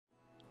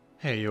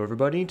Hey yo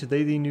everybody,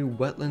 today the new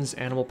Wetlands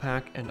Animal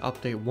Pack and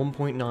Update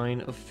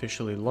 1.9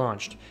 officially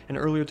launched, and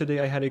earlier today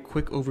I had a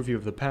quick overview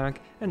of the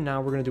pack, and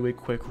now we're going to do a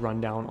quick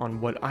rundown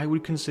on what I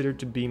would consider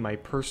to be my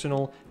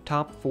personal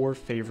top 4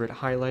 favorite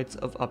highlights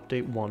of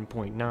Update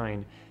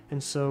 1.9,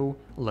 and so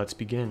let's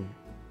begin.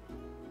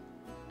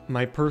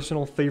 My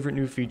personal favorite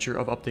new feature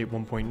of Update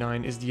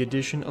 1.9 is the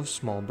addition of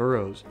small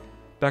burrows.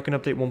 Back in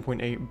Update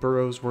 1.8,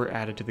 burrows were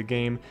added to the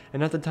game,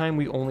 and at the time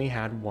we only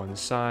had one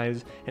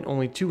size, and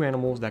only two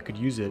animals that could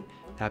use it,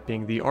 that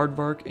being the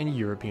aardvark and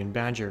European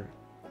badger.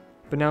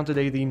 But now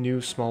today the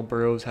new small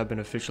burrows have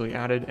been officially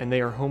added, and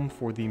they are home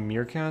for the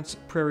meerkats,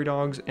 prairie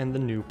dogs, and the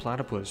new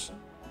platypus.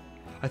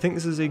 I think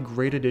this is a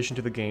great addition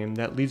to the game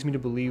that leads me to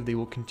believe they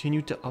will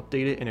continue to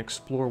update it and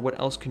explore what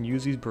else can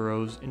use these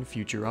burrows in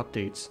future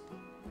updates.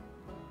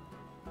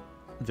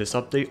 This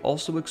update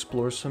also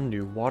explores some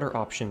new water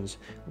options,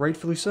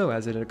 rightfully so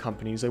as it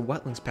accompanies a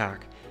wetlands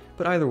pack.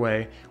 But either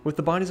way, with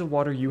the bodies of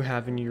water you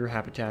have in your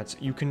habitats,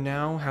 you can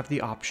now have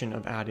the option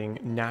of adding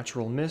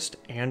natural mist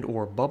and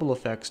or bubble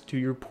effects to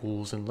your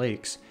pools and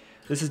lakes.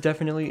 This is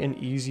definitely an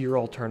easier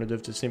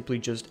alternative to simply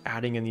just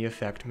adding in the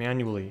effect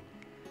manually.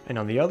 And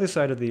on the other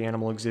side of the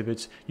animal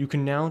exhibits, you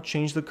can now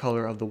change the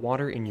color of the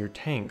water in your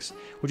tanks,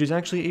 which is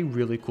actually a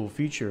really cool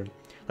feature.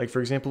 Like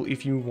for example,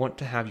 if you want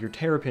to have your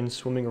terrapins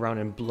swimming around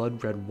in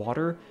blood red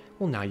water,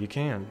 well now you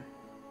can.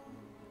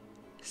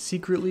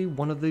 Secretly,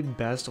 one of the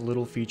best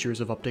little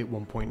features of Update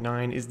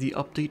 1.9 is the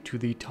update to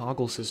the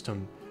toggle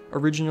system.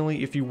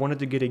 Originally, if you wanted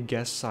to get a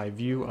guest side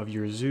view of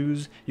your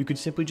zoos, you could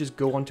simply just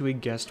go onto a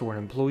guest or an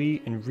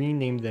employee and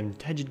rename them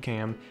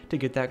Tegidcam to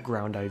get that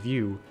ground eye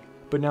view.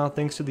 But now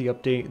thanks to the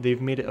update, they've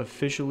made it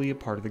officially a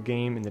part of the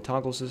game in the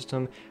toggle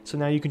system, so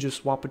now you can just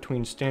swap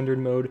between standard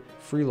mode,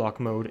 free lock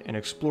mode, and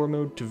explore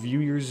mode to view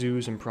your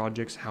zoos and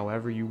projects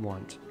however you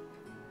want.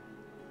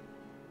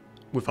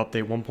 With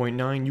Update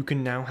 1.9, you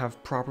can now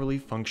have properly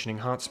functioning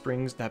hot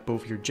springs that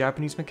both your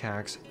Japanese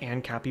macaques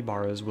and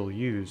capybaras will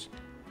use.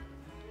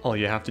 All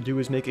you have to do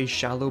is make a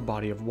shallow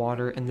body of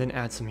water and then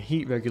add some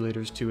heat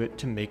regulators to it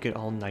to make it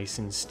all nice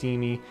and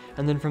steamy,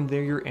 and then from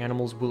there your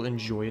animals will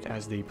enjoy it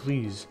as they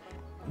please.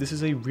 This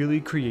is a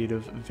really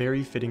creative,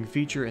 very fitting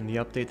feature in the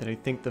update that I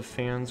think the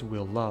fans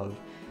will love,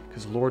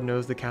 because Lord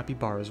knows the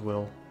capybaras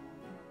will.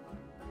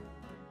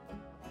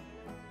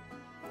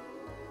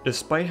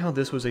 Despite how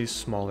this was a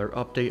smaller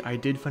update, I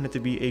did find it to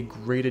be a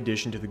great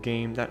addition to the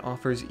game that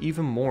offers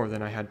even more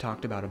than I had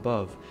talked about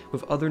above,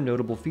 with other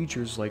notable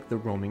features like the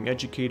roaming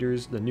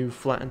educators, the new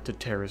flattened to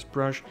terrace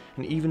brush,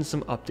 and even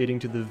some updating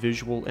to the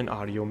visual and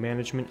audio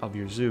management of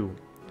your zoo.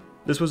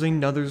 This was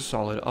another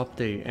solid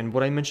update, and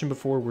what I mentioned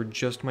before were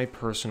just my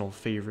personal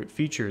favorite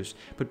features,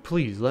 but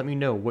please let me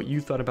know what you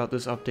thought about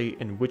this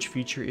update and which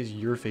feature is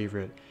your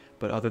favorite.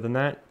 But other than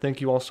that, thank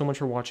you all so much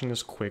for watching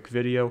this quick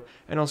video,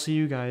 and I'll see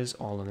you guys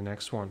all in the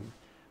next one.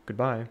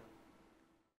 Goodbye.